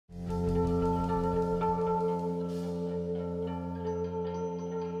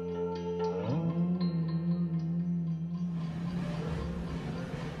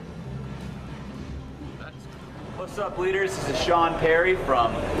What's up, leaders? This is Sean Perry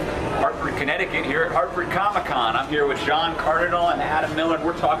from Hartford, Connecticut, here at Hartford Comic Con. I'm here with John Cardinal and Adam Miller, and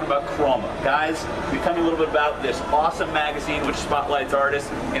we're talking about Chroma. Guys, we tell me a little bit about this awesome magazine which spotlights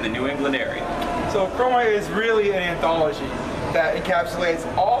artists in the New England area. So Chroma is really an anthology that encapsulates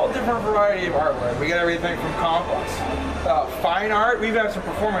all different variety of artwork. We got everything from comic books, fine art. We even have some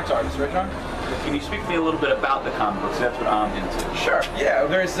performance artists, right, John? Can you speak to me a little bit about the comic books? That's what I'm into. Sure. Yeah,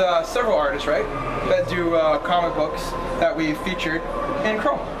 there's several artists, right, that do comic books that we featured in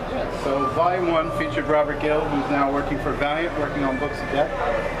Chroma. Yeah, so Volume 1 featured Robert Gill, who's now working for Valiant, working on Books of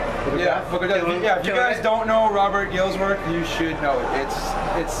Death. Book of Death. Yeah, if you guys don't know Robert Gill's work, you should know it. It's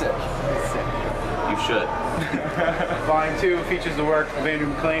sick. It's sick. You should. Volume 2 features the work of Andrew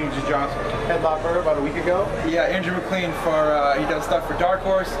McLean, who just dropped Headlopper about a week ago. Yeah, Andrew McLean he does stuff for Dark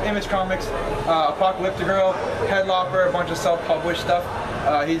Horse, Image Comics, Apocalyptic Girl, Headlopper, a bunch of self-published stuff.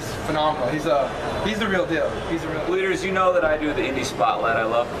 He's phenomenal. He's the real deal. He's the real deal. Leaders, you know that I do the indie spotlight. I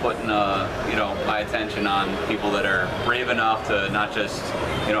love putting my attention on people that are brave enough to not just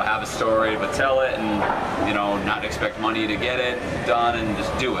have a story but tell it, and not expect money to get it done, and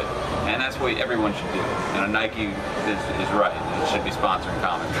just do it. And that's what everyone should do. Nike is right. It should be sponsoring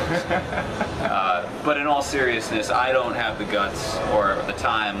comic books. But in all seriousness, I don't have the guts or the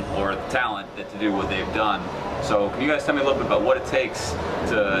time or the talent to do what they've done. So can you guys tell me a little bit about what it takes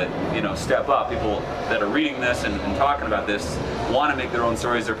to step up? People that are reading this and talking about this want to make their own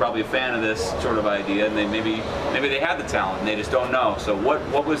stories. They're probably a fan of this sort of idea, and they maybe they have the talent and they just don't know. So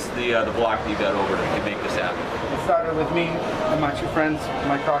what was the block that you got over to make this happen? It started with me and my two friends,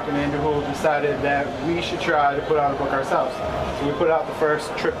 Mike Crock and Andrew, who decided that we should try to put out a book ourselves. So we put out the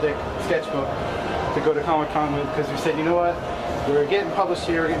first triptych sketchbook to go to Comic-Con with, because we said, you know what, we're getting published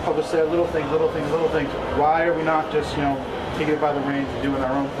here, we're getting published there, little things, little things, little things. Why are we not just, taking it by the reins and doing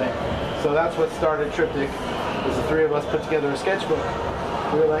our own thing? So that's what started Triptych, was the three of us put together a sketchbook.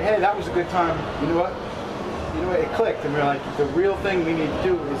 We were like, hey, that was a good time. You know what, it clicked, and we were like, the real thing we need to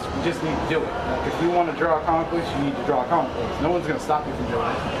do is we just need to do it. Like, if you want to draw comic books, you need to draw comic books. No one's going to stop you from doing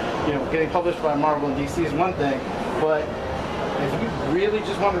it. Getting published by Marvel and DC is one thing, but if you really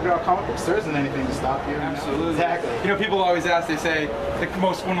just want to draw comic books, there isn't anything to stop you. Absolutely. Exactly. People always ask, they say,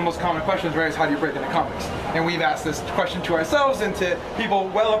 one of the most common questions, right, is how do you break into comics? And we've asked this question to ourselves and to people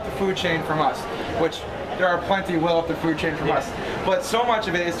well up the food chain from us, which there are plenty well up the food chain from us. But so much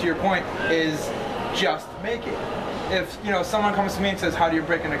of it is, to your point, is just make it. If someone comes to me and says, how do you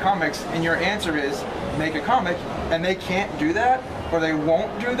break into comics? And your answer is, make a comic, and they can't do that, or they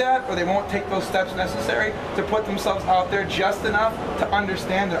won't do that, or they won't take those steps necessary to put themselves out there just enough to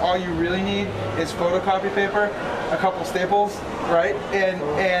understand that all you really need is photocopy paper, a couple staples, right,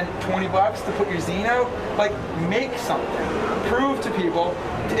 and 20 bucks to put your zine out. Like, make something. Prove to people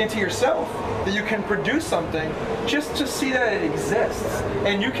and to yourself that you can produce something just to see that it exists.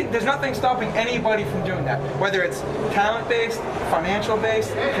 And there's nothing stopping anybody from doing that. Whether it's talent-based,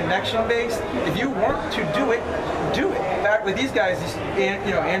 financial-based, connection-based, if you want to do it, do it. In fact, like these guys,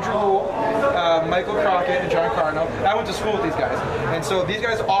 Andrew Hoole, Michael Crockett, and John Cardinal, I went to school with these guys. And so these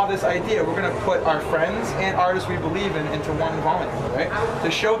guys all have this idea, we're gonna put our friends and artists we believe in into one volume, right?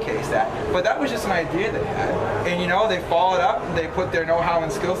 To showcase that. But that was just an idea they had. And they followed up, they put their know-how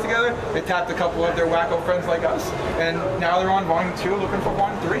and skills together, they tapped a couple of their wacko friends like us, and now they're on Volume 2 looking for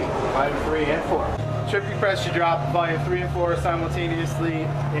Volume 3. Volume 3 and 4. Triptych Press should drop Volume 3 and 4 simultaneously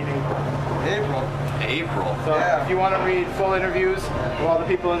in April. April. So if you want to read full interviews with all the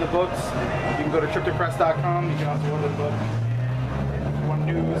people in the books, you can go to triptychpress.com. You can also order the book. One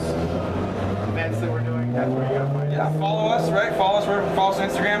news, events that we're doing, that's where you gotta find it. Yeah, follow us, right? Follow us on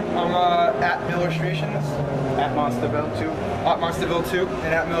Instagram. I'm at Millustrations. At Monsterville 2. At Monsterville 2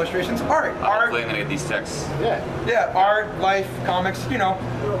 and at Millustrations. Art. Hopefully I'm gonna get these texts. Yeah, art, life, comics, Do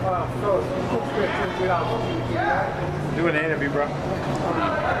an interview, bro.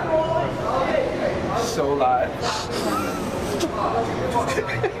 So live.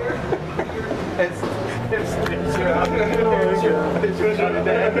 I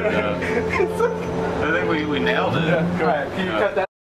think we nailed it. All right, can you cut that?